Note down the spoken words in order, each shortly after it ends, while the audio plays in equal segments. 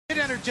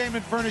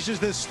Entertainment furnishes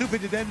this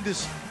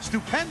stupendous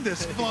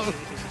float.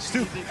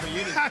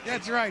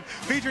 That's right.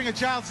 Featuring a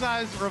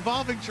child-sized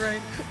revolving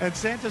train and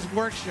Santa's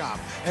workshop,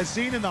 as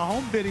seen in the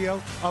home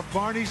video of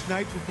Barney's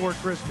Night Before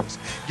Christmas.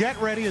 Get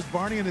ready as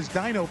Barney and his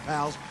dino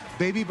pals,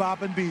 Baby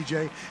Bop and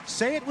BJ,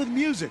 say it with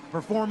music,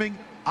 performing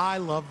I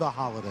Love the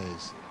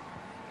Holidays.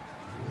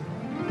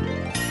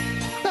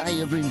 Hi,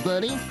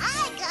 everybody.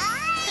 Hi,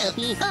 guys.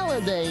 Happy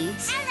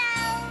holidays. Hello.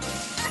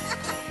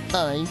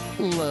 I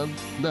love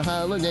the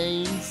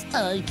holidays.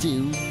 I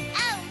do.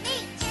 Oh,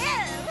 me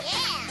too.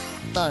 Yeah.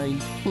 I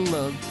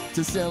love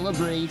to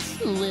celebrate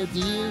with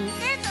you.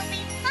 This'll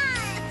be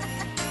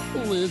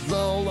fun. With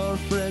all our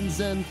friends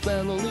and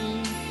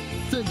family.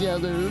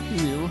 Together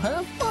we'll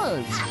have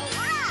fun. All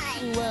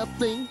right.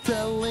 Laughing,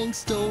 telling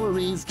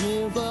stories,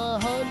 give a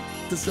hug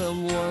to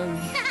someone.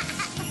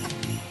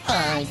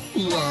 I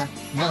love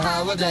the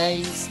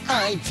holidays.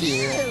 I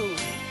do.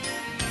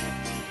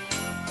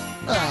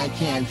 I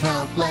can't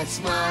help but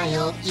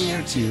smile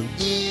ear to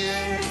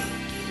ear.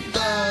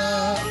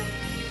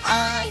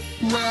 I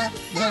love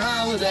the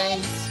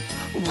holidays.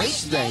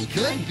 Wish they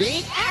could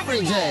be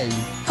every day.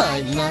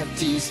 I'd love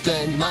to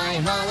spend my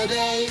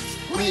holidays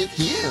with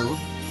you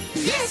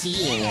this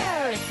year.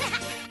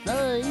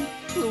 Hi.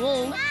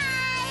 Hello.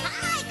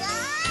 Hi,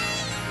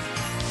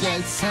 guys.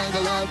 Let's hang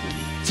love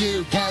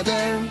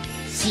together.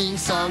 Sing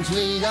songs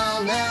we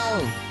all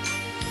know.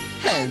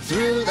 And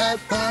through the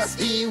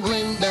frosty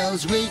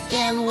windows we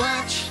can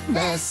watch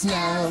the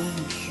snow.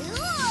 Cool.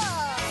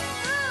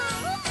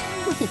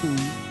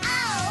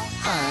 Oh.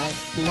 I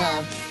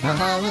love the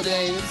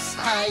holidays,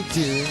 I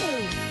do.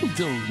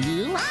 Don't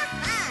you?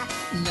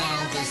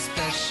 Now the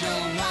special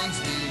ones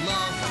we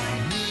love are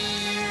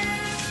near.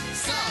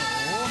 So,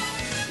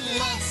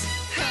 let's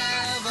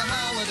have a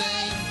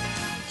holiday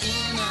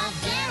in a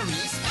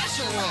very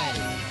special way.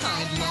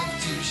 I'd love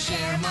to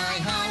share my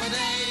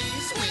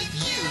holidays with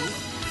you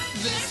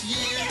this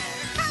year.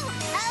 Oh,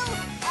 oh,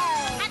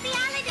 oh. Happy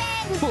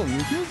holidays. Oh,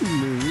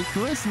 Merry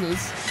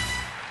Christmas.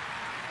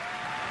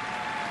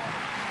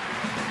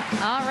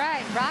 All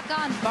right, rock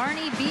on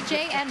Barney,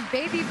 BJ, and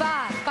Baby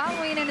Bob.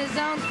 Following in his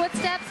own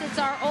footsteps, it's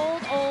our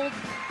old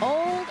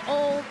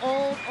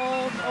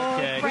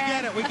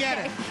friend. We get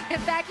it. In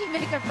fact, you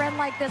make a friend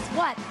like this,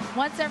 what,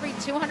 once every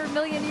 200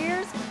 million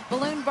years?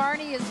 Balloon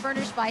Barney is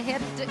furnished by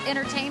Hip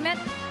Entertainment,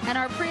 and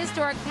our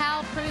prehistoric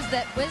pal proves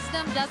that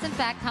wisdom does in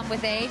fact come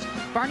with age.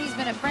 Barney's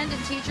been a friend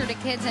and teacher to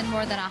kids in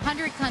more than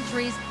 100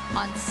 countries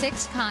on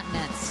 6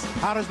 continents.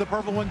 How does the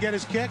purple one get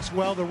his kicks?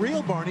 Well, the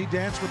real Barney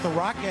danced with the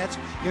Rockettes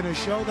in a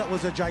show that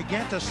was a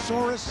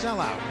Gigantosaurus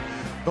sellout.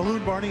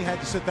 Balloon Barney had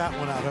to sit that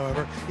one out,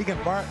 however. He can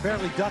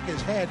barely duck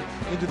his head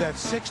into that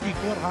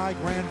 60-foot-high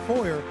grand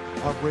foyer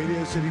of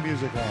Radio City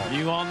Music Hall.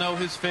 You all know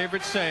his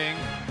favorite saying.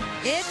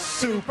 It's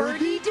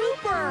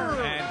super-de-duper!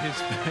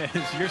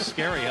 And you're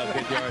scary how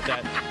good you are at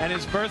that. And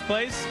his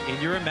birthplace in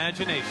your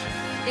imagination.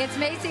 It's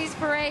Macy's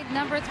Parade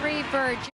number 3 for